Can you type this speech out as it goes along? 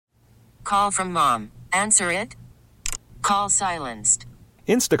call from mom. Answer it. Call silenced.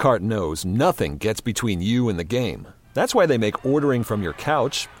 Instacart knows nothing gets between you and the game. That's why they make ordering from your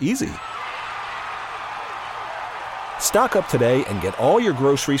couch easy. Stock up today and get all your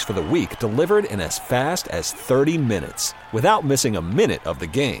groceries for the week delivered in as fast as 30 minutes without missing a minute of the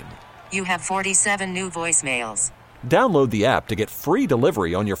game. You have 47 new voicemails. Download the app to get free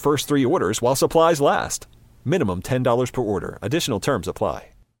delivery on your first 3 orders while supplies last. Minimum $10 per order. Additional terms apply.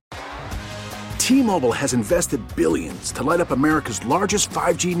 T-Mobile has invested billions to light up America's largest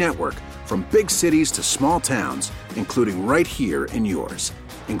 5G network, from big cities to small towns, including right here in yours.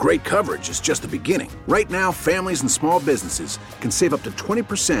 And great coverage is just the beginning. Right now, families and small businesses can save up to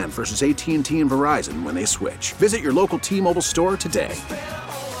 20% versus AT&T and Verizon when they switch. Visit your local T-Mobile store today.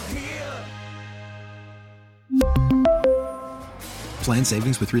 Plan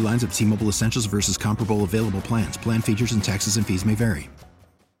savings with 3 lines of T-Mobile Essentials versus comparable available plans. Plan features and taxes and fees may vary.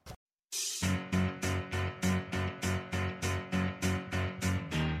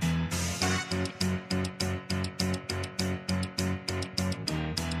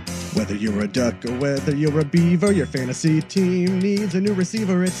 Whether you're a duck or whether you're a beaver, your fantasy team needs a new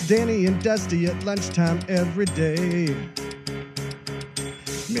receiver. It's Danny and Dusty at lunchtime every day.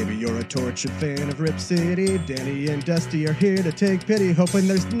 Maybe you're a tortured fan of Rip City. Danny and Dusty are here to take pity, hoping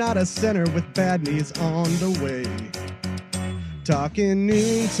there's not a center with bad knees on the way. Talking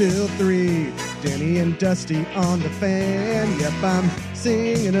noon till 3, Danny and Dusty on the fan. Yep, I'm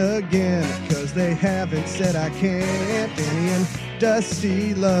singing again, cause they haven't said I can't. Danny and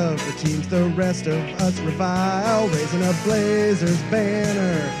Dusty love the teams the rest of us revile. Raising a Blazers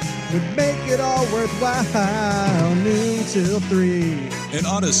banner would make it all worthwhile. Noon till 3. An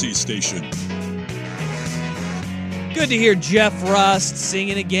Odyssey station. Good to hear Jeff Rust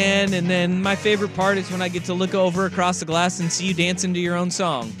singing again, and then my favorite part is when I get to look over across the glass and see you dancing to your own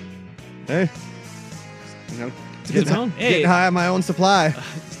song. Hey, you know, It's a good song. Getting high on my own supply.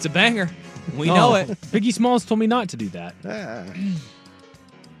 It's a banger. We know it. Biggie Smalls told me not to do that.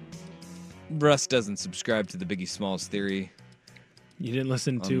 Russ doesn't subscribe to the Biggie Smalls theory. You didn't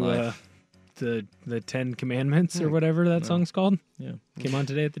listen to the 10 Commandments or whatever that song's called? Yeah. Came on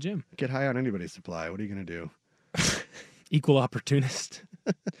today at the gym. Get high on anybody's supply. What are you going to do? Equal opportunist.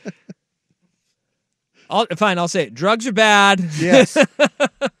 I'll say it. Drugs are bad. Yes.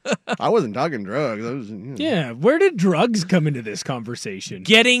 I wasn't talking drugs. I was, Yeah, where did drugs come into this conversation?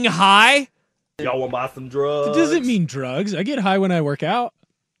 Getting high? Y'all want to buy some drugs? It doesn't mean drugs. I get high when I work out.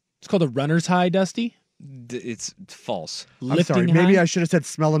 It's called a runner's high, Dusty. It's false. I'm sorry. Maybe I should have said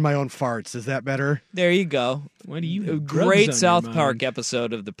smelling my own farts. Is that better? There you go. Why do you A have drugs great on South your Park mind?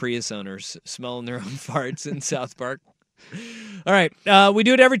 episode of the Prius owners smelling their own farts in South Park. All right. We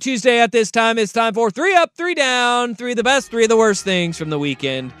do it every Tuesday at this time. It's time for 3 Up, 3 Down, 3 of the best, 3 of the worst things from the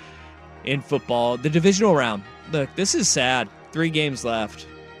weekend in football. The divisional round. Look, this is sad. 3 games left.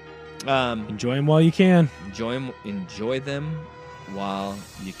 Enjoy them while you can. Enjoy them while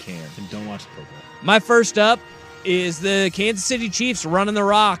you can. And don't watch the football. My first up is the Kansas City Chiefs running the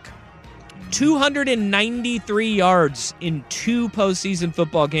rock. 293 yards in 2 postseason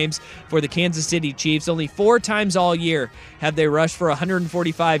football games for the Kansas City Chiefs. Only 4 times all year have they rushed for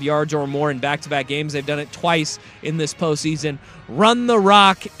 145 yards or more in back-to-back games. They've done it twice in this postseason. Run the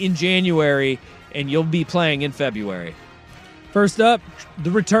rock in January, and you'll be playing in February. First up,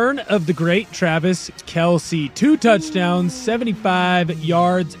 the return of the great Travis Kelce. 2 touchdowns, 75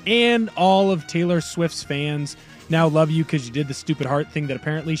 yards, and all of Taylor Swift's fans now love you because you did the stupid heart thing that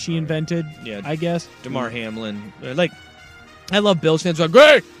apparently she invented, I guess. DeMar Hamlin. I love Bills fans. Like,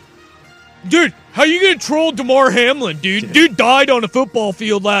 hey, dude, how you going to troll DeMar Hamlin, dude? Dude died on a football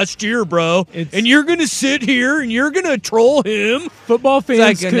field last year, bro. And you're going to sit here and you're going to troll him? Football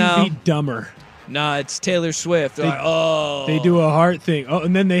fans couldn't no. be dumber. Nah, it's Taylor Swift. They do a heart thing. Oh,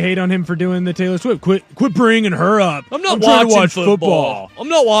 and then they hate on him for doing the Taylor Swift. Quit bringing her up. I'm not trying watching to watch football. I'm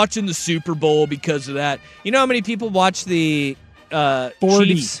not watching the Super Bowl because of that. You know how many people watch the 40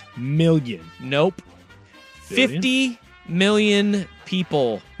 Chiefs? million. Nope. Billion? 50 million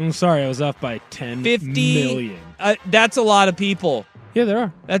people. I'm sorry, I was off by 10 million. That's a lot of people. Yeah, there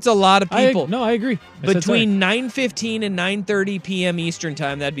are. That's a lot of people. I agree. I said Between 9:15 and 9:30 p.m. Eastern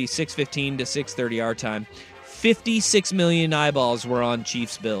time, that'd be 6:15 to 6:30 our time, 56 million eyeballs were on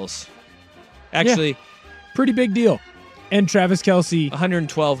Chiefs Bills. Actually, pretty big deal. And Travis Kelce.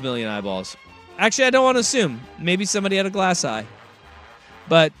 112 million eyeballs. Actually, I don't want to assume. Maybe somebody had a glass eye.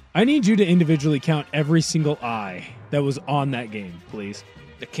 But I need you to individually count every single eye that was on that game, please.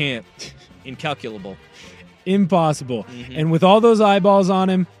 I can't. Incalculable. Impossible. Mm-hmm. And with all those eyeballs on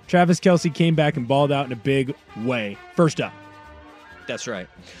him, Travis Kelce came back and balled out in a big way. First up. That's right.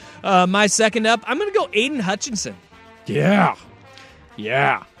 My second up, I'm going to go Aiden Hutchinson. Yeah.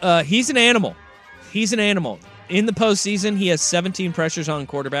 He's an animal. In the postseason, he has 17 pressures on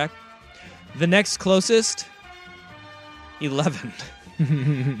quarterback. The next closest, 11.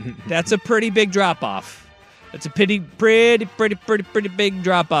 That's a pretty big drop-off. That's a pretty big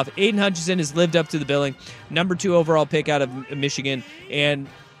drop-off. Aiden Hutchinson has lived up to the billing. Number 2 overall pick out of Michigan, and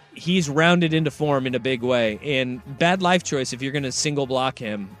he's rounded into form in a big way. And bad life choice if you're going to single block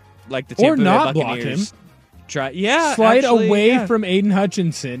him, like the Tampa Bay not Buccaneers. block him. Slide away from Aiden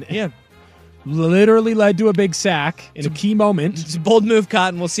Hutchinson. Yeah. Literally led to a big sack in a key moment. It's a bold move,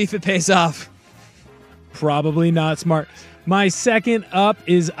 Cotton. We'll see if it pays off. Probably not smart. My second up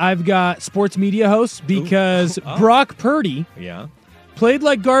is I've got sports media hosts because Brock Purdy played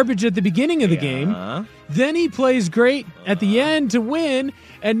like garbage at the beginning of the game. Then he plays great at the end to win.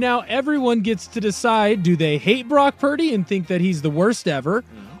 And now everyone gets to decide, do they hate Brock Purdy and think that he's the worst ever?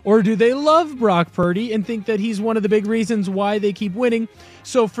 Or do they love Brock Purdy and think that he's one of the big reasons why they keep winning?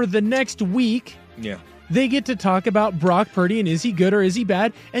 So for the next week, they get to talk about Brock Purdy and is he good or is he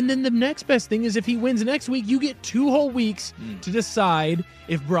bad? And then the next best thing is if he wins next week, you get 2 whole weeks to decide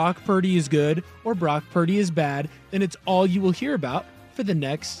if Brock Purdy is good or Brock Purdy is bad. And it's all you will hear about for the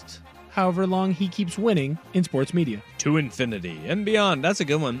next however long he keeps winning in sports media. To infinity and beyond. That's a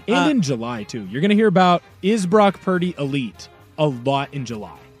good one. And in July, too. You're going to hear about, is Brock Purdy elite? A lot in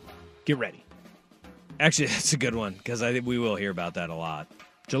July. Get ready. Actually, that's a good one because I think we will hear about that a lot.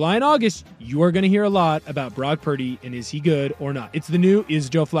 July and August, you are going to hear a lot about Brock Purdy and is he good or not. It's the new, is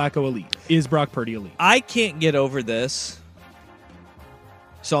Joe Flacco elite? Is Brock Purdy elite? I can't get over this,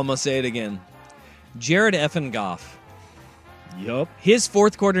 so I'm going to say it again. Jared effing Goff. Yup. His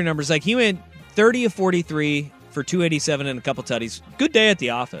fourth quarter numbers, like he went 30 of 43 for 287 and a couple tutties. Good day at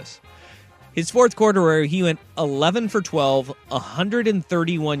the office. His fourth quarter where he went 11 for 12,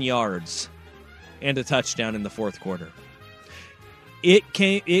 131 yards, and a touchdown in the fourth quarter.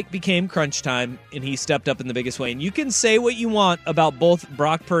 It became crunch time, and he stepped up in the biggest way. And you can say what you want about both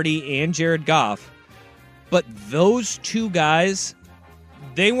Brock Purdy and Jared Goff, but those two guys,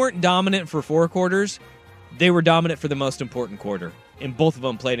 they weren't dominant for 4 quarters. They were dominant for the most important quarter, and both of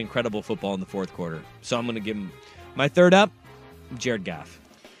them played incredible football in the fourth quarter. So I'm going to give him my third up, Jared Goff.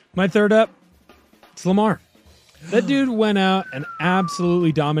 My third up, it's Lamar. That dude went out and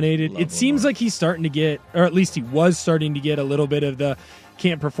absolutely dominated. It seems like he's starting to get, or at least he was starting to get a little bit of the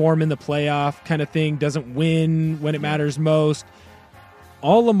can't perform in the playoff kind of thing, doesn't win when it matters most.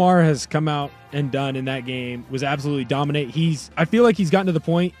 All Lamar has come out and done in that game was absolutely dominate. I feel like he's gotten to the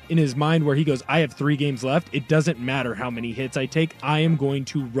point in his mind where he goes, I have 3 games left. It doesn't matter how many hits I take. I am going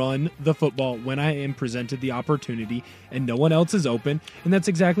to run the football when I am presented the opportunity and no one else is open. And that's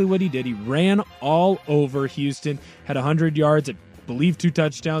exactly what he did. He ran all over Houston, had 100 yards, I believe 2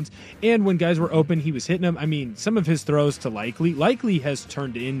 touchdowns. And when guys were open, he was hitting them. I mean, some of his throws to Likely has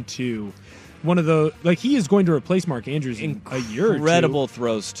turned into one of the, like, he is going to replace Mark Andrews in a year or 2. Incredible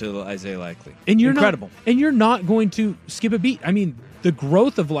throws to Isaiah Likely. And you're incredible. You're not going to skip a beat. I mean, the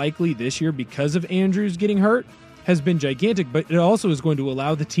growth of Likely this year because of Andrews getting hurt has been gigantic, but it also is going to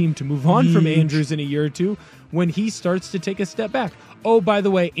allow the team to move on from Andrews in a year or 2 when he starts to take a step back. Oh, by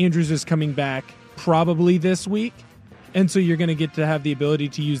the way, Andrews is coming back probably this week, and so you're going to get to have the ability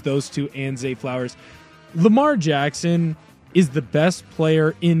to use those 2 and Zay Flowers. Lamar Jackson is the best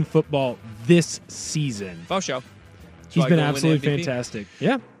player in football this season. For sure. He's been absolutely fantastic.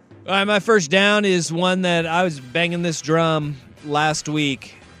 Yeah. All right, my first down is one that I was banging this drum last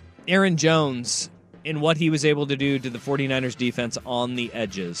week. Aaron Jones and what he was able to do to the 49ers defense on the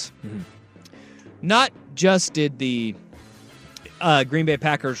edges. Not just did the Green Bay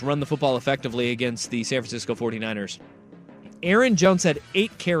Packers run the football effectively against the San Francisco 49ers. Aaron Jones had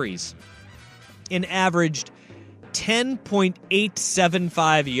 8 carries and averaged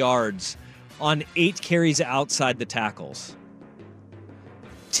 10.875 yards on 8 carries outside the tackles.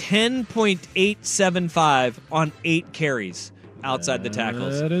 10.875 on 8 carries outside the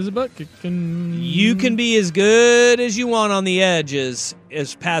tackles. That is a butt kicking. You can be as good as you want on the edges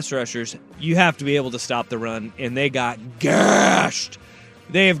as pass rushers. You have to be able to stop the run, and they got gashed.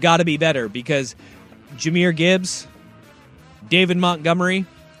 They have got to be better because Jahmyr Gibbs, David Montgomery,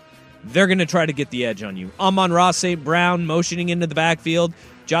 they're going to try to get the edge on you. Amon-Ra St. Brown motioning into the backfield.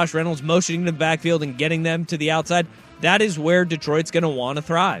 Josh Reynolds motioning into the backfield and getting them to the outside. That is where Detroit's going to want to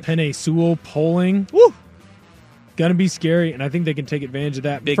thrive. Penei Sewell pulling. Woo! Going to be scary, and I think they can take advantage of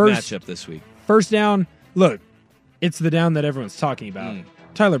that. Big matchup this week. First down. Look, it's the down that everyone's talking about.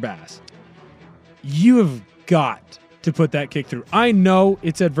 Tyler Bass. You have got to put that kick through. I know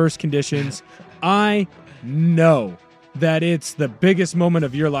it's adverse conditions. I know that it's the biggest moment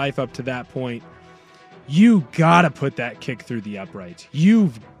of your life up to that point, you got to put that kick through the uprights.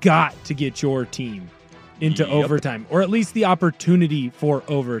 You've got to get your team into overtime, or at least the opportunity for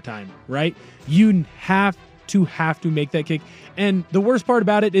overtime, right? You have to make that kick. And the worst part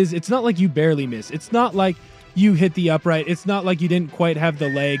about it is it's not like you barely miss. It's not like you hit the upright. It's not like you didn't quite have the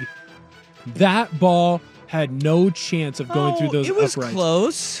leg. That ball had no chance of going through those uprights.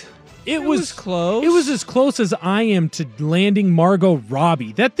 Close. It was close. It was as close as I am to landing Margot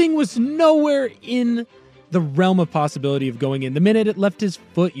Robbie. That thing was nowhere in the realm of possibility of going in. The minute it left his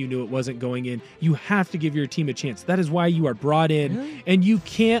foot, you knew it wasn't going in. You have to give your team a chance. That is why you are brought in, and you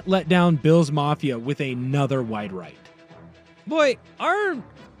can't let down Bills Mafia with another wide right. Boy,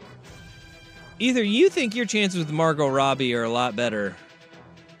 either you think your chances with Margot Robbie are a lot better,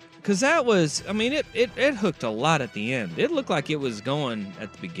 because that was, I mean, it hooked a lot at the end. It looked like it was going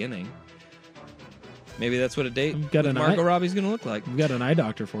at the beginning. Maybe that's what a date with Margot Robbie's going to look like. We've got an eye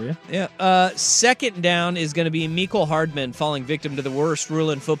doctor for you. Yeah. Second down is going to be Mecole Hardman falling victim to the worst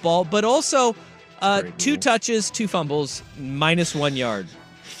rule in football, but also 2 touches, 2 fumbles, -1 yard.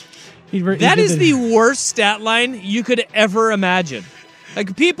 That is the worst stat line you could ever imagine.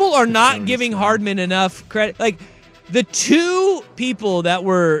 Like, people are not giving Hardman enough credit. Like, the 2 people that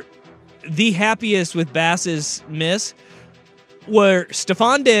were the happiest with Bass's miss were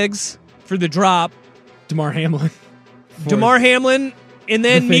Stephon Diggs for the drop, Damar Hamlin, and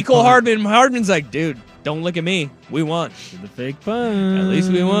then Mecole Hardman. Hardman's like, dude, don't look at me. We won. The fake punt. At least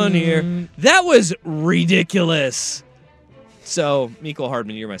we won here. That was ridiculous. So, Mecole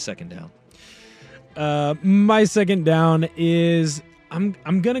Hardman, you're my second down. My second down is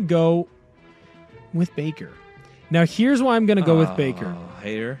I'm gonna go with Baker. Now, here's why I'm gonna go with Baker.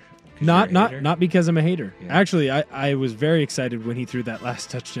 Hater. Not because I'm a hater. Yeah. Actually, I was very excited when he threw that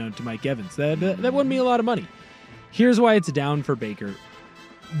last touchdown to Mike Evans. That won me a lot of money. Here's why it's down for Baker.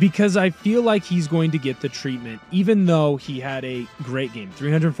 Because I feel like he's going to get the treatment, even though he had a great game.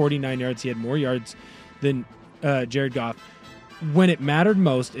 349 yards. He had more yards than Jared Goff. When it mattered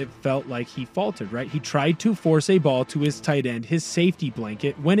most, it felt like he faltered, right? He tried to force a ball to his tight end, his safety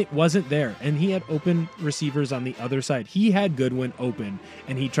blanket, when it wasn't there. And he had open receivers on the other side. He had Goodwin open,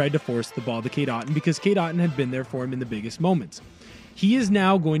 and he tried to force the ball to Cade Otton because Cade Otton had been there for him in the biggest moments. He is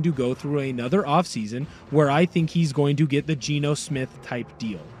now going to go through another offseason where I think he's going to get the Geno Smith type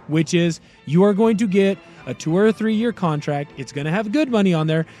deal, which is you are going to get a 2 or 3 year contract. It's going to have good money on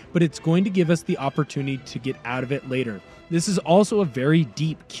there, but it's going to give us the opportunity to get out of it later. This is also a very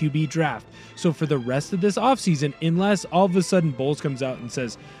deep QB draft. So for the rest of this offseason, unless all of a sudden Bowles comes out and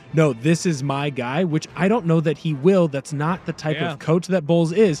says, no, this is my guy, which I don't know that he will. That's not the type of coach that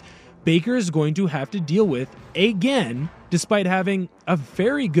Bowles is. Baker is going to have to deal with again, despite having a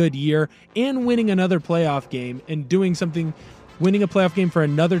very good year and winning another playoff game and winning a playoff game for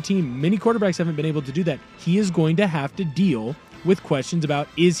another team. Many quarterbacks haven't been able to do that. He is going to have to deal with questions about,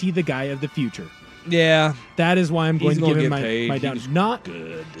 is he the guy of the future? Yeah. That is why I'm going to give him my down. Not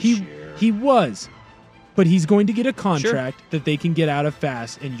good he was, but he's going to get a contract that they can get out of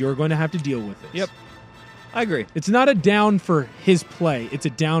fast, and you're going to have to deal with this. Yep. I agree. It's not a down for his play. It's a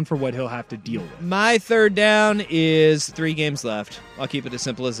down for what he'll have to deal with. My third down is 3 games left. I'll keep it as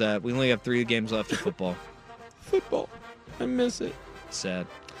simple as that. We only have 3 games left of football. Football. I miss it. Sad.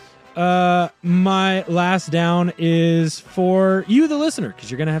 My last down is for you, the listener,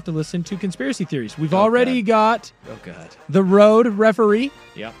 because you're going to have to listen to conspiracy theories. We've already got the road referee.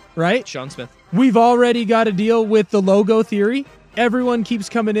 Yeah. Right? Sean Smith. We've already got to deal with the logo theory. Everyone keeps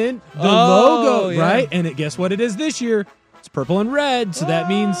coming in. The logo, right? And guess what it is this year? It's purple and red, so that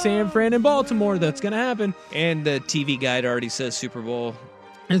means San Fran and Baltimore. That's going to happen. And the TV guide already says Super Bowl.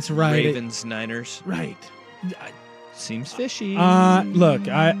 That's right. Ravens, Niners. Right. Seems fishy. Look,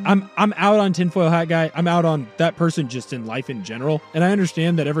 I'm out on tinfoil hat guy. I'm out on that person just in life in general. And I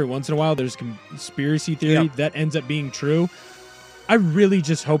understand that every once in a while there's conspiracy theory that ends up being true. I really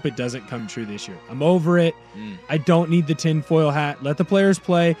just hope it doesn't come true this year. I'm over it. I don't need the tinfoil hat. Let the players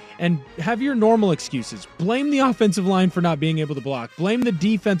play and have your normal excuses. Blame the offensive line for not being able to block. Blame the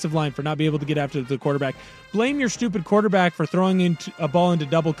defensive line for not being able to get after the quarterback. Blame your stupid quarterback for throwing a ball into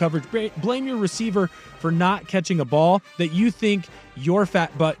double coverage. Blame your receiver for not catching a ball that you think your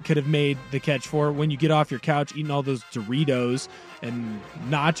fat butt could have made the catch for when you get off your couch eating all those Doritos and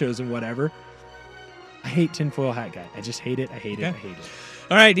nachos and whatever. I hate tinfoil hat guy. I just hate it. I hate it.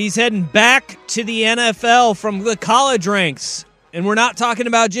 All right, he's heading back to the NFL from the college ranks. And we're not talking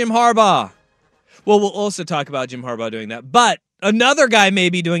about Jim Harbaugh. Well, we'll also talk about Jim Harbaugh doing that. But another guy may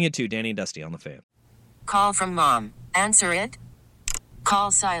be doing it too. Danny and Dusty on the Fan. Call from mom. Answer it.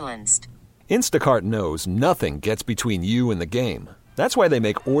 Call silenced. Instacart knows nothing gets between you and the game. That's why they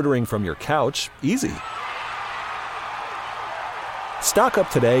make ordering from your couch easy. Stock up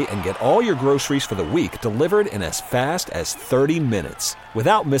today and get all your groceries for the week delivered in as fast as 30 minutes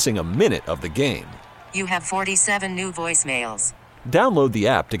without missing a minute of the game. You have 47 new voicemails. Download the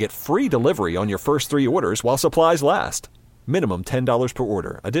app to get free delivery on your first 3 orders while supplies last. Minimum $10 per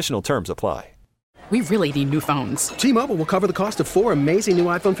order. Additional terms apply. We really need new phones. T-Mobile will cover the cost of 4 amazing new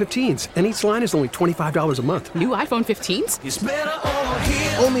iPhone 15s, and each line is only $25 a month. New iPhone 15s? It's better over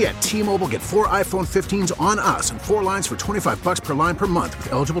here. Only at T-Mobile, get 4 iPhone 15s on us and 4 lines for $25 per line per month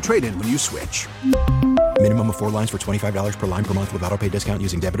with eligible trade-in when you switch. Minimum of 4 lines for $25 per line per month with autopay discount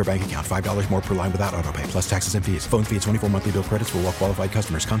using debit or bank account. $5 more per line without autopay, plus taxes and fees. Phone fee at 24 monthly bill credits for well-qualified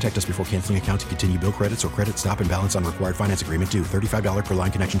customers. Contact us before canceling account to continue bill credits or credit stop and balance on required finance agreement due. $35 per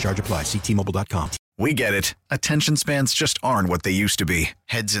line connection charge applies. See T-Mobile.com. We get it. Attention spans just aren't what they used to be.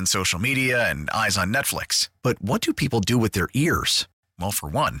 Heads in social media and eyes on Netflix. But what do people do with their ears? Well, for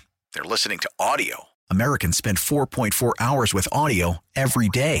one, they're listening to audio. Americans spend 4.4 hours with audio every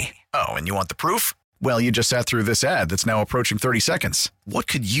day. Oh, and you want the proof? Well, you just sat through this ad that's now approaching 30 seconds. What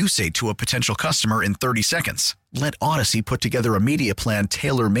could you say to a potential customer in 30 seconds? Let Odyssey put together a media plan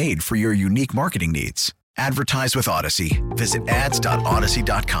tailor-made for your unique marketing needs. Advertise with Odyssey. Visit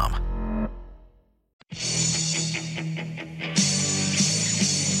ads.odyssey.com.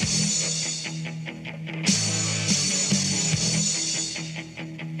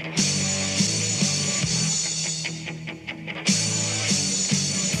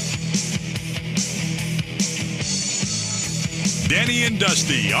 Danny and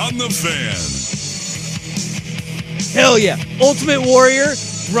Dusty on the Fan. Hell yeah. Ultimate Warrior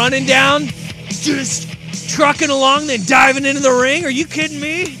running down, just trucking along, then diving into the ring. Are you kidding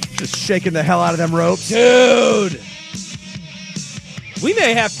me? Just shaking the hell out of them ropes. Dude. We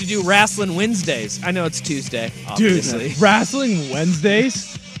may have to do Wrestling Wednesdays. I know it's Tuesday, obviously. Dude, Wrestling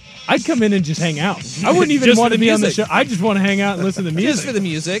Wednesdays? I'd come in and just hang out. I wouldn't even want to be on the show. I just want to hang out and listen to music. Just for the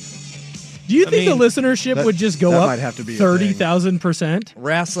music. Do you think the listenership would just go up might have to be 30,000%?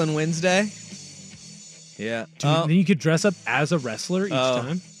 Wrestling Wednesday? Yeah. Dude, then you could dress up as a wrestler each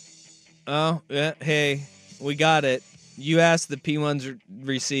time. Oh, yeah. Hey, we got it. You ask, the P1s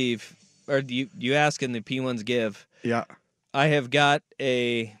receive, or you ask and the P1s give. Yeah. I have got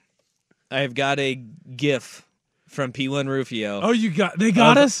a GIF from P1 Rufio. Oh, they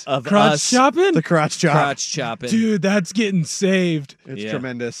got us? Of crotch us. chopping? The crotch chop. Crotch chopping. Dude, that's getting saved. It's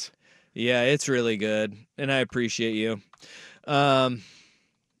tremendous. Yeah, it's really good, and I appreciate you. Okay.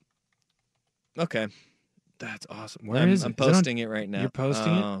 That's awesome. I'm posting it right now. You're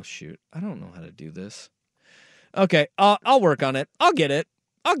posting it? Oh, shoot. I don't know how to do this. Okay, I'll work on it. I'll get it.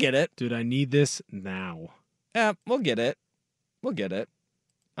 Dude, I need this now. Yeah, we'll get it.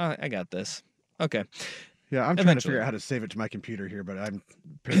 I got this. Okay. Yeah, I'm trying to figure out how to save it to my computer here, but I'm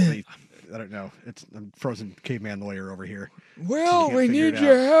apparently, I don't know. I'm frozen caveman lawyer over here. Well, we need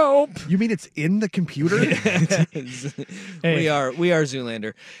your help. You mean it's in the computer? Hey. We are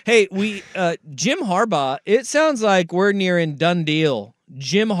Zoolander. Hey, Jim Harbaugh, it sounds like we're nearing done deal.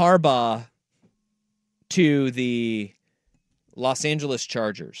 Jim Harbaugh to the Los Angeles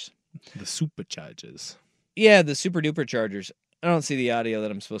Chargers. The Superchargers. Yeah, the Super Duper Chargers. I don't see the audio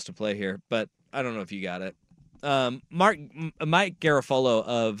that I'm supposed to play here, but I don't know if you got it. Mike Garafolo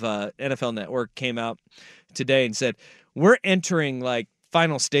of NFL Network came out today and said, we're entering like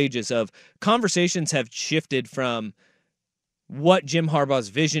final stages of conversations have shifted from what Jim Harbaugh's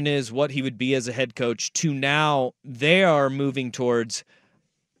vision is, what he would be as a head coach, to now they are moving towards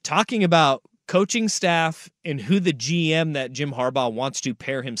talking about coaching staff and who the GM that Jim Harbaugh wants to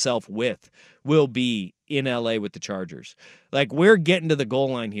pair himself with will be in LA with the Chargers. Like, we're getting to the goal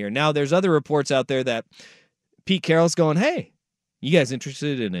line here. Now, there's other reports out there that Pete Carroll's going, hey, you guys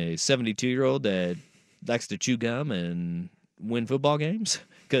interested in a 72-year-old that likes to chew gum and win football games?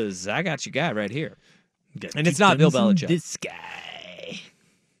 Because I got your guy right here. And it's not Bill Belichick. This guy.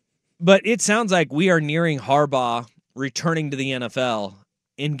 But it sounds like we are nearing Harbaugh returning to the NFL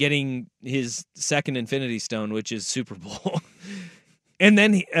and getting his second Infinity Stone, which is Super Bowl. And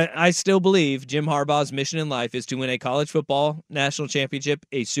then I still believe Jim Harbaugh's mission in life is to win a college football national championship,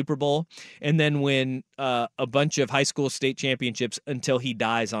 a Super Bowl, and then win a bunch of high school state championships until he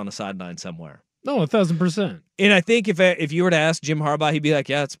dies on a sideline somewhere. No, 1,000%. And I think if you were to ask Jim Harbaugh, he'd be like,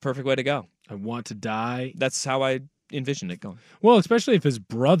 yeah, it's a perfect way to go. I want to die. That's how I envision it going. Well, especially if his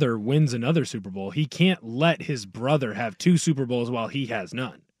brother wins another Super Bowl. He can't let his brother have 2 Super Bowls while he has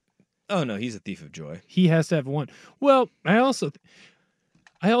none. Oh, no, he's a thief of joy. He has to have one. Well,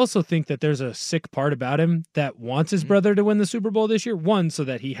 I also think that there's a sick part about him that wants his brother to win the Super Bowl this year. One, so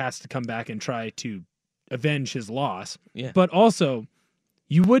that he has to come back and try to avenge his loss. Yeah. But also,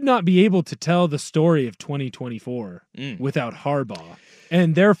 you would not be able to tell the story of 2024 without Harbaugh.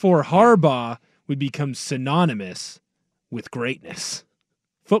 And therefore, Harbaugh would become synonymous with greatness.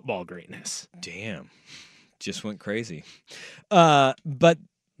 Football greatness. Damn. Just went crazy. But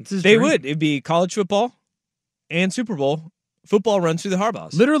they would. It'd be college football and Super Bowl. Football runs through the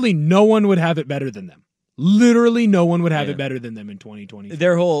Harbaughs. Literally no one would have it better than them. Literally no one would have it better than them in 2020.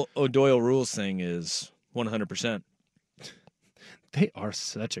 Their whole O'Doyle rules thing is 100%. They are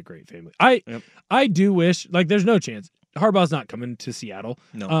such a great family. I do wish, like, there's no chance. Harbaugh's not coming to Seattle.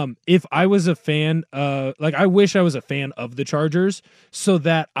 No. If I was a fan, I wish I was a fan of the Chargers so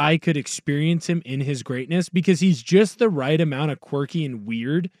that I could experience him in his greatness, because he's just the right amount of quirky and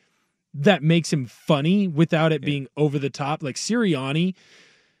weird that makes him funny without it being over the top. Like Sirianni.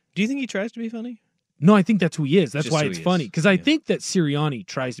 Do you think he tries to be funny? No, I think that's who he is. That's Just why who it's he funny. is. Because I think that Sirianni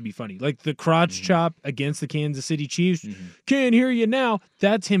tries to be funny. Like the crotch chop against the Kansas City Chiefs. Can't hear you now.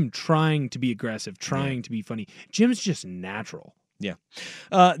 That's him trying to be aggressive, trying to be funny. Jim's just natural. Yeah.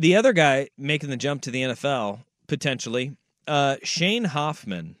 The other guy making the jump to the NFL, potentially, Shane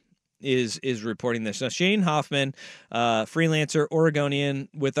Hoffman is reporting this. Now, Shane Hoffman, freelancer, Oregonian,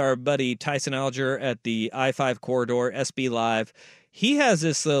 with our buddy Tyson Alger at the I-5 corridor, SB Live. He has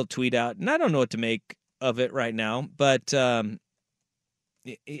this little tweet out, and I don't know what to make of it right now, but I'll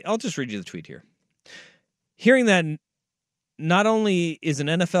just read you the tweet here. Hearing that not only is an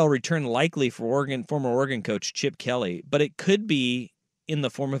NFL return likely for former Oregon coach Chip Kelly, but it could be in the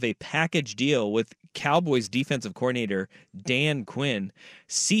form of a package deal with Cowboys defensive coordinator Dan Quinn,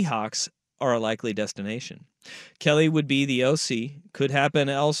 Seahawks are a likely destination. Kelly would be the OC. Could happen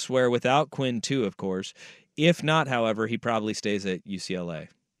elsewhere without Quinn too, of course. If not, however, he probably stays at UCLA.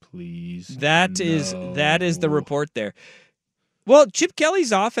 Please. That is the report there. Well, Chip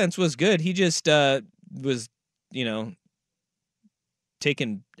Kelly's offense was good. He just was,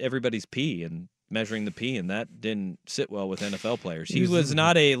 taking everybody's pee and measuring the pee, and that didn't sit well with NFL players. He was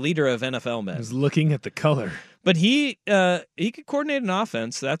not a leader of NFL men. He was looking at the color. But he could coordinate an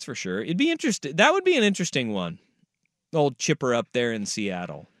offense, that's for sure. It'd be interesting. That would be an interesting one. Old Chipper up there in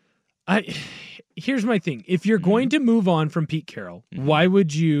Seattle. Here's my thing. If you're going to move on from Pete Carroll, why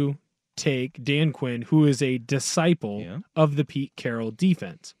would you take Dan Quinn, who is a disciple of the Pete Carroll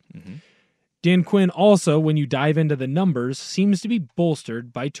defense? Dan Quinn also, when you dive into the numbers, seems to be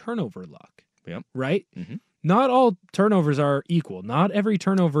bolstered by turnover luck. Yep. Right? Not all turnovers are equal. Not every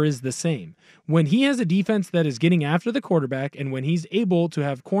turnover is the same. When he has a defense that is getting after the quarterback, and when he's able to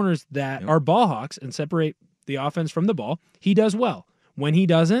have corners that are ball hawks and separate the offense from the ball, he does well. When he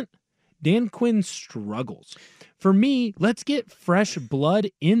doesn't, Dan Quinn struggles. For me, let's get fresh blood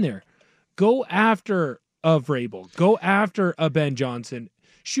in there. Go after a Vrabel. Go after a Ben Johnson.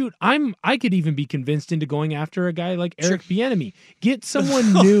 Shoot, I could even be convinced into going after a guy like Eric Bieniemy. Get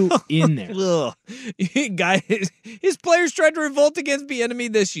someone new in there. Guy, his players tried to revolt against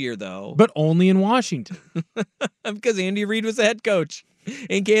Bieniemy this year, though. But only in Washington. Because Andy Reid was the head coach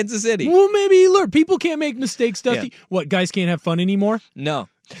in Kansas City. Well, maybe he learned. People can't make mistakes, Dusty. Yeah. What, guys can't have fun anymore? No.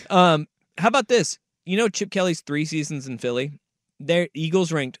 How about this? Chip Kelly's 3 seasons in Philly, their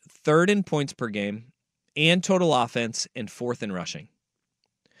Eagles ranked 3rd in points per game and total offense and 4th in rushing.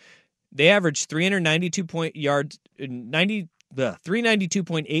 They averaged 392.8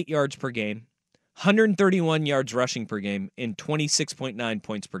 yards per game, 131 yards rushing per game, and 26.9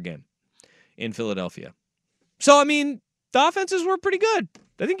 points per game in Philadelphia. So, the offenses were pretty good.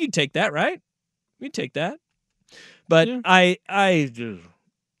 I think you'd take that, right? You'd take that. But yeah.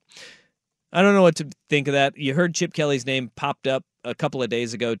 I don't know what to think of that. You heard Chip Kelly's name popped up a couple of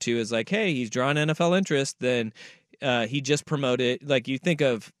days ago, too, as like, hey, he's drawn NFL interest, then he just promoted, like you think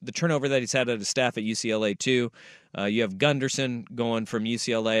of the turnover that he's had at his staff at UCLA too. You have Gunderson going from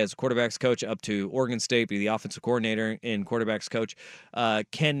UCLA as a quarterback's coach up to Oregon State, be the offensive coordinator and quarterback's coach.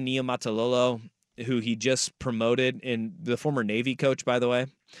 Ken Niumatalolo, who he just promoted, and the former Navy coach, by the way.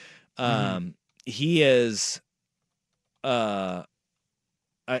 He is, I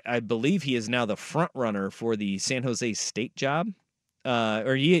believe he is now the front runner for the San Jose State job.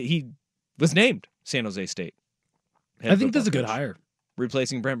 Or he was named San Jose State. I think that's a good hire.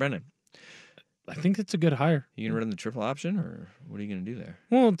 Replacing Brent Brennan. I think it's a good hire. You going to run the triple option, or what are you going to do there?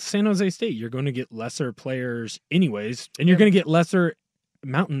 Well, it's San Jose State. You're going to get lesser players anyways, and you're going to get lesser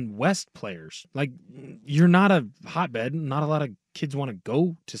Mountain West players. Like, you're not a hotbed. Not a lot of kids want to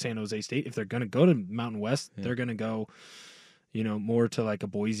go to San Jose State. If they're going to go to Mountain West, they're going to go, more to like a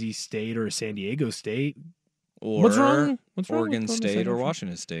Boise State or a San Diego State. or What's wrong Oregon with State or second?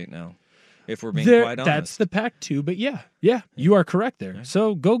 Washington State now, if we're being quite honest. That's the Pac-2, but yeah, you are correct there.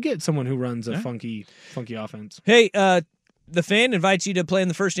 So go get someone who runs a funky offense. Hey, the Fan invites you to play in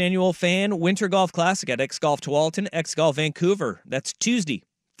the first annual Fan Winter Golf Classic at X Golf Tualatin, X Golf Vancouver. That's Tuesday,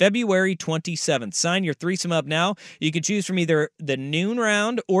 February 27th. Sign your threesome up now. You can choose from either the noon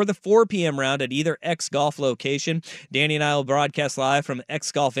round or the 4 p.m. round at either X Golf location. Danny and I will broadcast live from X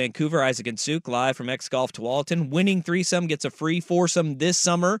Golf Vancouver. Isaac and Suk live from X Golf Tualatin. Winning threesome gets a free foursome this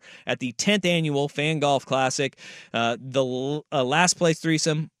summer at the 10th annual Fan Golf Classic. The last place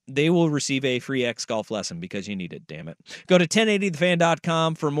threesome, they will receive a free X Golf lesson because you need it, damn it. Go to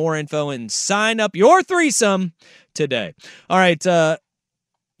 1080thefan.com for more info and sign up your threesome today. All right,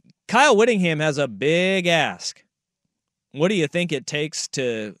 Kyle Whittingham has a big ask. What do you think it takes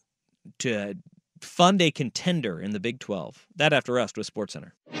to fund a contender in the Big 12? That after Rust with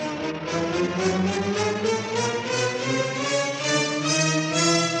SportsCenter.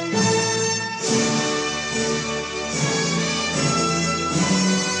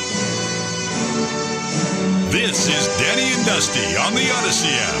 This is Danny and Dusty on the Odyssey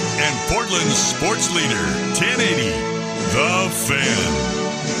app and Portland's sports leader, 1080, The Fan.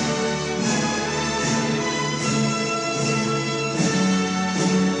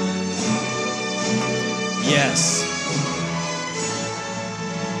 Yes.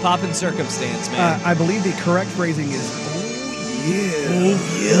 Pop and circumstance, man. I believe the correct phrasing is, Oh,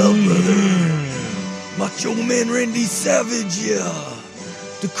 yeah, brother. Macho Man Randy Savage, yeah.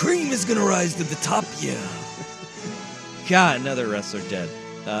 The cream is going to rise to the top, yeah. God, another wrestler dead.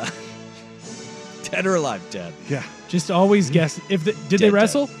 Dead or alive? Dead. Yeah. Just always guess. Did they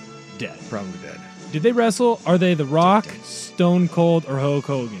wrestle? Dead. Probably dead. Did they wrestle? Are they The Rock, Stone Cold, or Hulk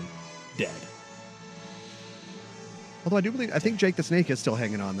Hogan? Dead. Although I think Jake the Snake is still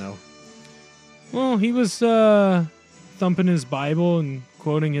hanging on, though. Well, he was thumping his Bible and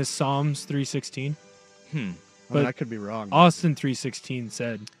quoting his Psalms 3:16. But I could be wrong. Austin 3:16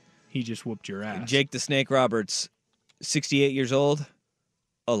 said he just whooped your ass. Jake the Snake Roberts, 68 years old,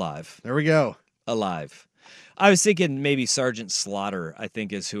 alive. There we go. Alive. I was thinking maybe Sergeant Slaughter, I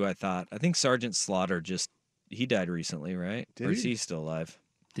think is who I thought. I think Sergeant Slaughter he died recently, right? Or is he still alive?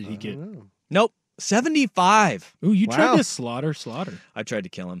 Did he get... Nope. 75. Ooh, you tried to slaughter. I tried to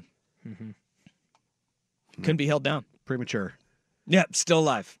kill him. Couldn't be held down. Premature. Yeah, still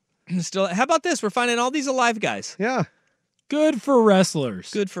alive. How about this? We're finding all these alive guys. Yeah. Good for wrestlers.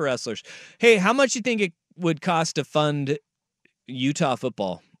 Good for wrestlers. Hey, how much do you think it would cost to fund Utah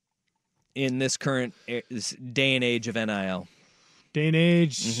football in this current day and age of NIL? Day and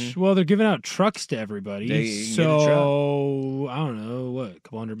age, well, they're giving out trucks to everybody. So, I don't know, what, a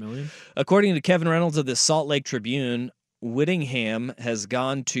couple $100 million? According to Kevin Reynolds of the Salt Lake Tribune, Whittingham has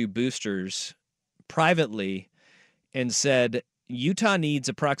gone to boosters privately and said Utah needs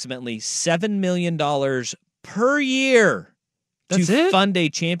approximately $7 million per year to fund a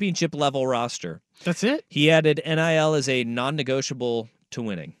championship-level roster. That's it? He added NIL as a non-negotiable to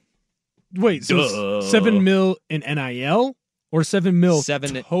winning. Wait, so 7 mil in NIL or 7 mil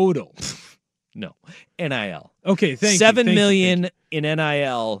total? No, NIL. Okay, thank you. 7 million in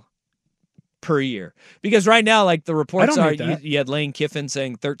NIL per year. Because right now, like the reports are, you had Lane Kiffin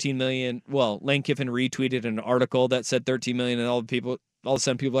saying 13 million. Well, Lane Kiffin retweeted an article that said 13 million, and all of a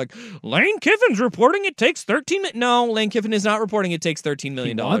sudden people are like, Lane Kiffin's reporting it takes 13 million. No, Lane Kiffin is not reporting it takes $13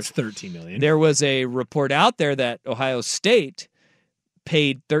 million. He wants $13 million. There was a report out there that Ohio State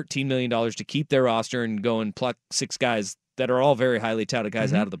paid $13 million to keep their roster and go and pluck 6 guys that are all very highly touted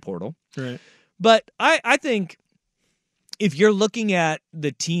guys out of the portal. Right. But I think if you're looking at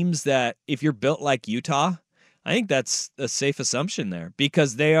the teams that, if you're built like Utah, I think that's a safe assumption there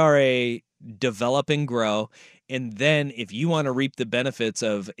because they are a develop and grow. And then if you want to reap the benefits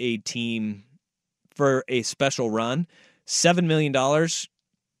of a team for a special run, $7 million,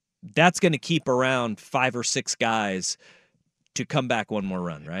 that's going to keep around 5 or 6 guys to come back one more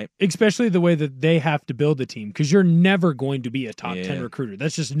run, right? Especially the way that they have to build a team because you're never going to be a top 10 recruiter.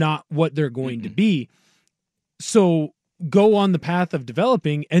 That's just not what they're going to be. So go on the path of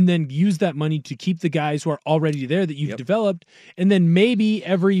developing and then use that money to keep the guys who are already there that you've developed. And then maybe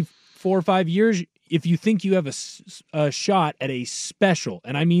every 4 or 5 years, if you think you have a shot at a special,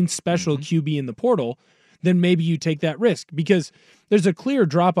 and I mean special QB in the portal, then maybe you take that risk because there's a clear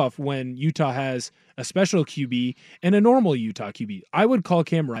drop-off when Utah has a special QB and a normal Utah QB. I would call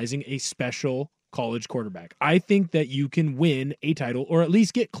Cam Rising a special college quarterback. I think that you can win a title or at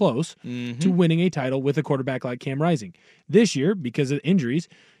least get close to winning a title with a quarterback like Cam Rising. This year, because of injuries,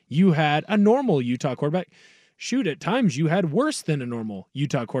 you had a normal Utah quarterback. shoot, at times you had worse than a normal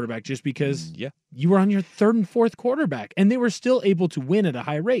Utah quarterback just because you were on your third and fourth quarterback, and they were still able to win at a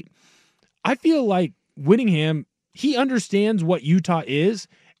high rate. I feel like Whittingham, he understands what Utah is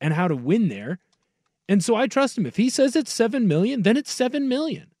and how to win there, and so I trust him. If he says it's $7 million, then it's $7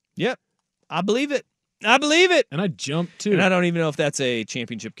 million. Yep, I believe it. I believe it. And I jumped, too. And I don't even know if that's a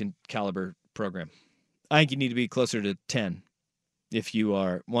championship caliber program. I think you need to be closer to 10 if you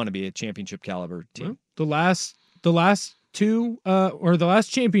want to be a championship caliber team. Well, the last two or the last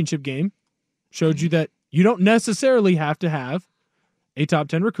championship game showed you that you don't necessarily have to have a top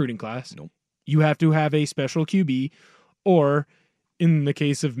 10 recruiting class. Nope. You have to have a special QB, or in the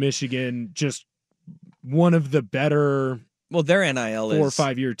case of Michigan, just one of the better. Well, their NIL 4 or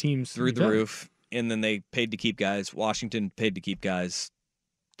 5 year teams through the roof, and then they paid to keep guys. Washington paid to keep guys.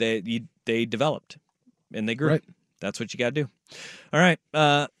 They developed and they grew. Right. That's what you got to do. All right.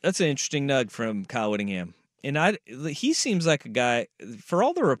 That's an interesting nug from Kyle Whittingham. And he seems like a guy, for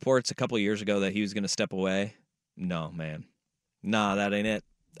all the reports a couple of years ago that he was going to step away. No, man. Nah, that ain't it.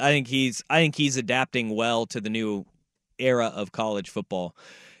 I think he's adapting well to the new era of college football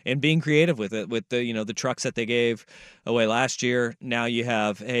and being creative with it, with the trucks that they gave away last year. Now you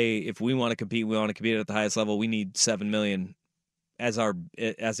have, hey, if we want to compete at the highest level, we need $7 million as a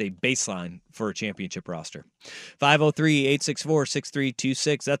baseline for a championship roster.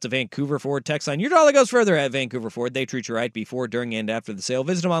 503-864-6326. That's a Vancouver Ford text line. Your dollar goes further at Vancouver Ford. They treat you right before, during, and after the sale.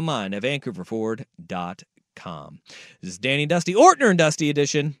 Visit them online at vancouverford.com. This is Danny and Dusty, Ortner and Dusty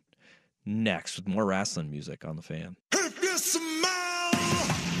edition. Next, with more wrestling music on the Fan. If you smell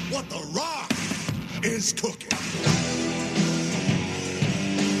what the Rock is cooking.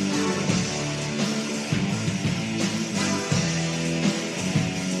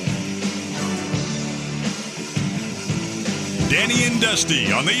 Danny and Dusty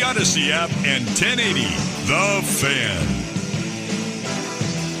on the Odyssey app and 1080 The Fan.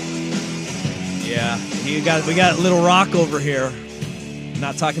 Yeah, we got Little Rock over here.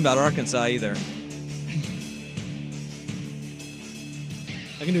 Not talking about Arkansas either.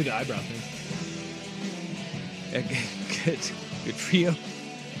 I can do the eyebrow thing. Good for you.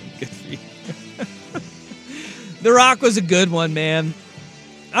 Good for you. The Rock was a good one, man.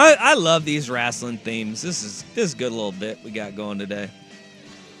 I love these wrestling themes. This is a good little bit we got going today.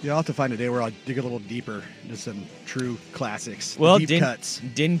 Yeah, I'll have to find a day where I'll dig a little deeper into some true classics. Well, deep cuts.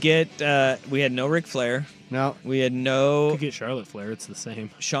 Didn't get. We had no Ric Flair. No. We had no. Could get Charlotte Flair. It's the same.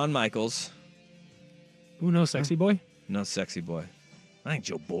 Shawn Michaels. Ooh, no Sexy Boy. No Sexy Boy. I ain't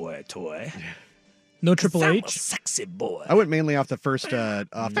your boy, toy. No Triple H. Sexy boy. I went mainly off the first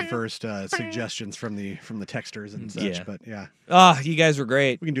suggestions from the texters and such. Yeah. But yeah. You guys were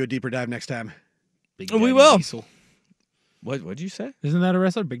great. We can do a deeper dive next time. Big we Daddy will. Diesel. What'd you say? Isn't that a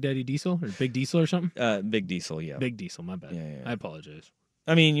wrestler? Big Daddy Diesel or Big Diesel or something? Big Diesel, yeah. Big Diesel, my bad. Yeah. I apologize.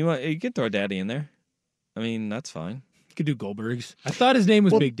 I mean, you could throw Daddy in there. I mean, that's fine. You could do Goldberg's. I thought his name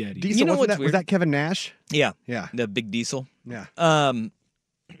was Big Daddy. Diesel, You know what's was weird? that Kevin Nash? Yeah. Yeah. The Big Diesel. Yeah.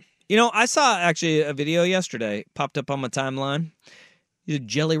 I saw actually a video yesterday popped up on my timeline.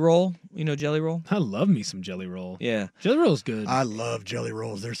 Jelly Roll. You know Jelly Roll? I love me some Jelly Roll. Yeah. Jelly Roll's good. I love Jelly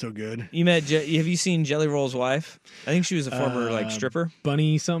Rolls. They're so good. Have you seen Jelly Roll's wife? I think she was a former stripper.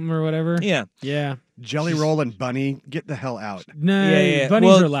 Bunny something or whatever. Yeah. Yeah. Jelly Roll and Bunny, get the hell out. No, Yeah. Bunny's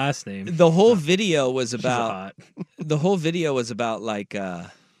Well, her last name. The whole video was She's about hot. the whole video was about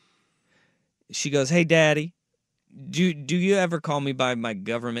she goes, "Hey daddy, do you ever call me by my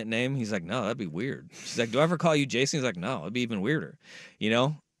government name?" He's like, "No, that'd be weird." She's like, "Do I ever call you Jason?" He's like, "No, it'd be even weirder."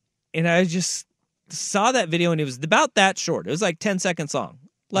 And I just saw that video, and it was about that short. It was like 10 seconds long,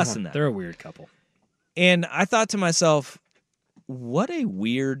 less than that. They're a weird couple. And I thought to myself, what a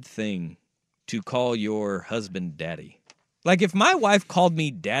weird thing to call your husband daddy. Like, if my wife called me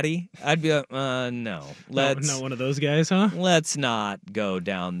daddy, I'd be like, no. Not one of those guys, huh? Let's not go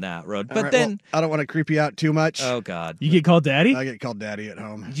down that road. All But right, then... well, I don't want to creep you out too much. Oh, God. You get called daddy? I get called daddy at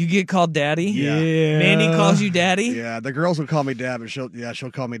home. You get called daddy? Yeah. Mandy calls you daddy? Yeah, the girls will call me dad, but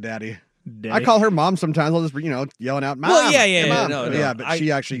she'll call me daddy. Daddy. I call her mom sometimes. I'll just yelling out, "Mom!" Well, yeah, hey, Mom. no. Yeah, but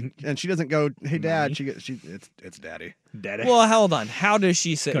she actually, and she doesn't go, "Hey, Dad." It's daddy. Daddy. Well, hold on. How does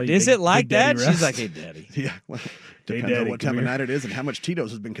she say? Call you Is Big- it like Big Daddy that? Russ. She's like, "Hey, daddy." Yeah. Well, depends Daddy, on what time of night it is and how much Tito's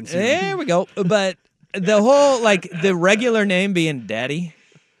has been consumed. There we go. But the whole the regular name being daddy.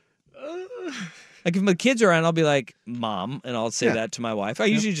 Like if my kids are around, I'll be like mom, and I'll say that to my wife. I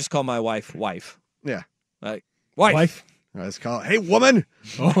usually just call my wife. Yeah. Like wife. Let's call it, "Hey, woman."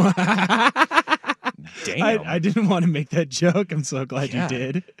 Damn. I didn't want to make that joke. I'm so glad you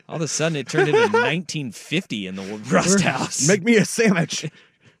did. All of a sudden, it turned into 1950 in the Rust House. Make me a sandwich.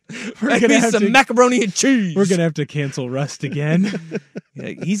 Make me some macaroni and cheese. We're gonna have to cancel Rust again.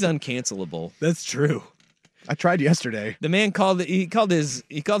 Yeah, he's uncancelable. That's true. I tried yesterday. The man called his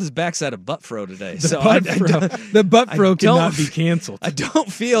backside a butt fro today. The butt fro cannot be canceled. I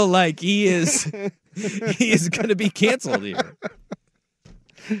don't feel like he is going to be canceled here.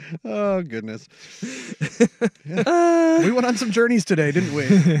 Oh goodness. We went on some journeys today, didn't we?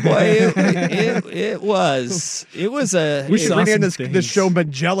 Boy, it was a. We should rename this show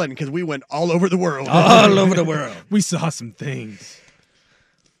Magellan because we went all over the world. All over the world. We saw some things.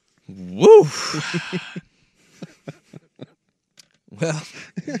 Woo.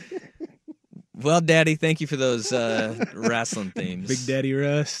 Well, Daddy, thank you for those wrestling themes. Big Daddy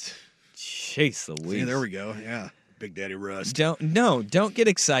Rust. Chase the week. Yeah, there we go. Yeah. Big Daddy Rust. Don't get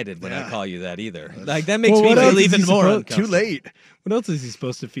excited when I call you that either. Like that makes me feel even more uncomfortable. Too late. What else is he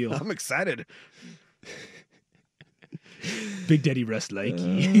supposed to feel? I'm excited. Big Daddy Rust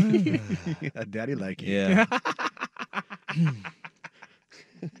likey. Yeah, Daddy likey. Yeah.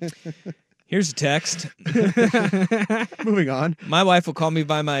 Here's a text. Moving on. My wife will call me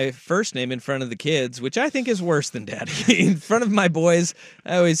by my first name in front of the kids, which I think is worse than Daddy. In front of my boys,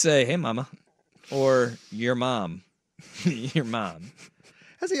 I always say, "Hey, Mama," or "Your mom." Your mom.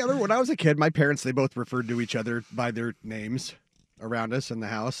 When I was a kid, my parents, they both referred to each other by their names around us in the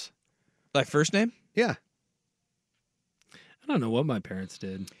house. Like first name? Yeah. I don't know what my parents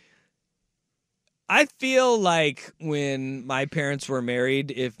did. I feel like when my parents were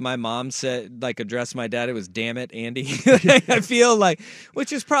married, if my mom said, addressed my dad, it was, "Damn it, Andy." I feel like,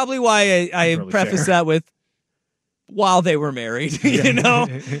 which is probably why I prefaced that with, while they were married, you know?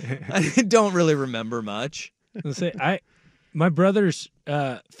 I don't really remember much. I'll say, my brother's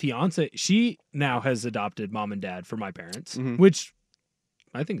fiance, she now has adopted mom and dad for my parents, which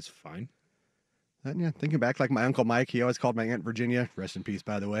I think is fine. Yeah, thinking back, like my Uncle Mike, he always called my Aunt Virginia, rest in peace,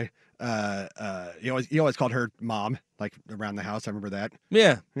 by the way. He always called her Mom, like around the house. I remember that.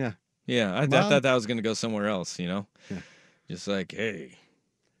 Yeah. Yeah. Yeah, I thought that was going to go somewhere else, you know? Yeah. Just like, hey.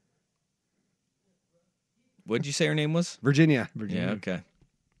 What did you say her name was? Virginia. Yeah, okay.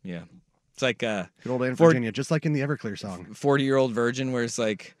 Yeah. It's like good old Aunt Virginia, just like in the Everclear song. 40-year-old virgin where it's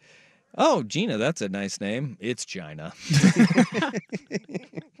like, "Oh, Gina, that's a nice name. It's Gina."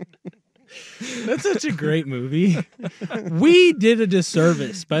 That's such a great movie. We did a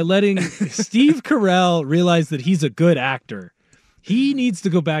disservice by letting Steve Carell realize that he's a good actor. He needs to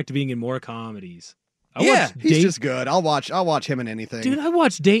go back to being in more comedies. He's just good. I'll watch him in anything. Dude, I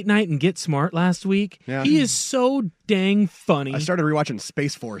watched Date Night and Get Smart last week. Yeah. He is so dang funny. I started rewatching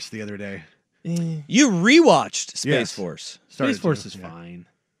Space Force the other day. You rewatched Space Force. Space Force is fine.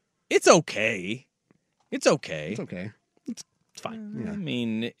 It's okay. It's okay. It's okay. It's fine. I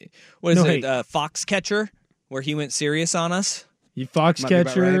mean, what is it? Foxcatcher, where he went serious on us?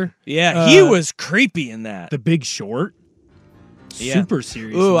 Foxcatcher. Right. Yeah, he was creepy in that. The Big Short. Super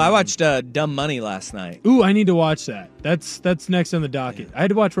serious. Ooh, I watched Dumb Money last night. Ooh, I need to watch that. That's next on the docket. I had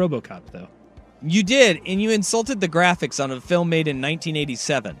to watch RoboCop, though. You did, and you insulted the graphics on a film made in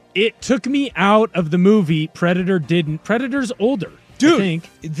 1987. It took me out of the movie. Predator didn't. Predator's older, dude. I think.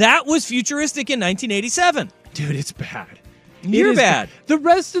 That was futuristic in 1987. Dude, it's bad. You're bad. The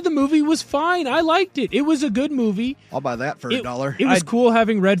rest of the movie was fine. I liked it. It was a good movie. I'll buy that for $1. It was cool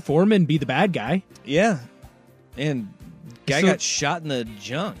having Red Foreman be the bad guy. Yeah. And guy got shot in the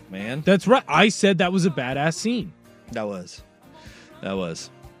junk, man. That's right. I said that was a badass scene. That was.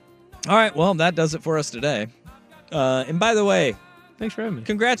 All right, well, that does it for us today. And by the way, thanks for having me.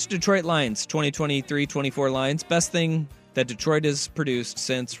 Congrats, Detroit Lions, 2023-24 Lions. Best thing that Detroit has produced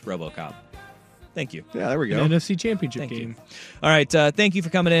since RoboCop. Thank you. Yeah, there we go. An NFC Championship game. All right, thank you for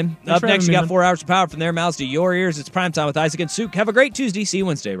coming in. Thanks Up next, you me, got man. 4 hours of power from their mouths to your ears. It's Primetime with Isaac and Suk. Have a great Tuesday. See you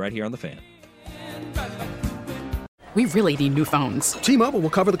Wednesday right here on The Fan. We really need new phones. T-Mobile will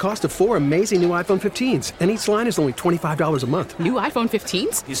cover the cost of 4 amazing new iPhone 15s, and each line is only $25 a month. New iPhone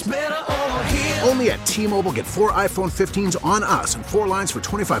 15s? It's better over here. Only at T-Mobile, get 4 iPhone 15s on us and 4 lines for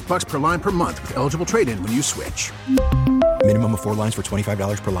 $25 per line per month with eligible trade-in when you switch. Minimum of 4 lines for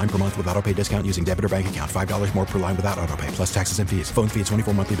 $25 per line per month with autopay discount using debit or bank account. $5 more per line without autopay, plus taxes and fees. Phone fee at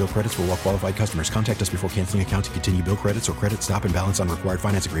 24 monthly bill credits for well-qualified customers. Contact us before canceling account to continue bill credits or credit stop and balance on required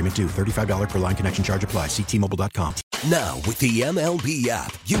finance agreement due. $35 per line connection charge applies. See T-Mobile.com. Now, with the MLB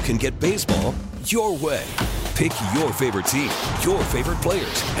app, you can get baseball your way. Pick your favorite team, your favorite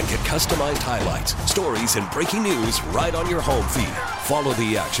players, and get customized highlights, stories, and breaking news right on your home feed. Follow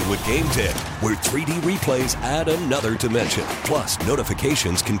the action with Game Tip, where 3D replays add another dimension. Plus,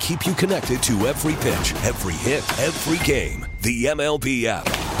 notifications can keep you connected to every pitch, every hit, every game. The MLB app.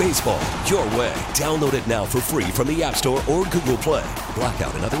 Baseball, your way. Download it now for free from the App Store or Google Play.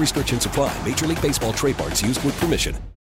 Blackout and other restrictions apply. Major League Baseball trademarks used with permission.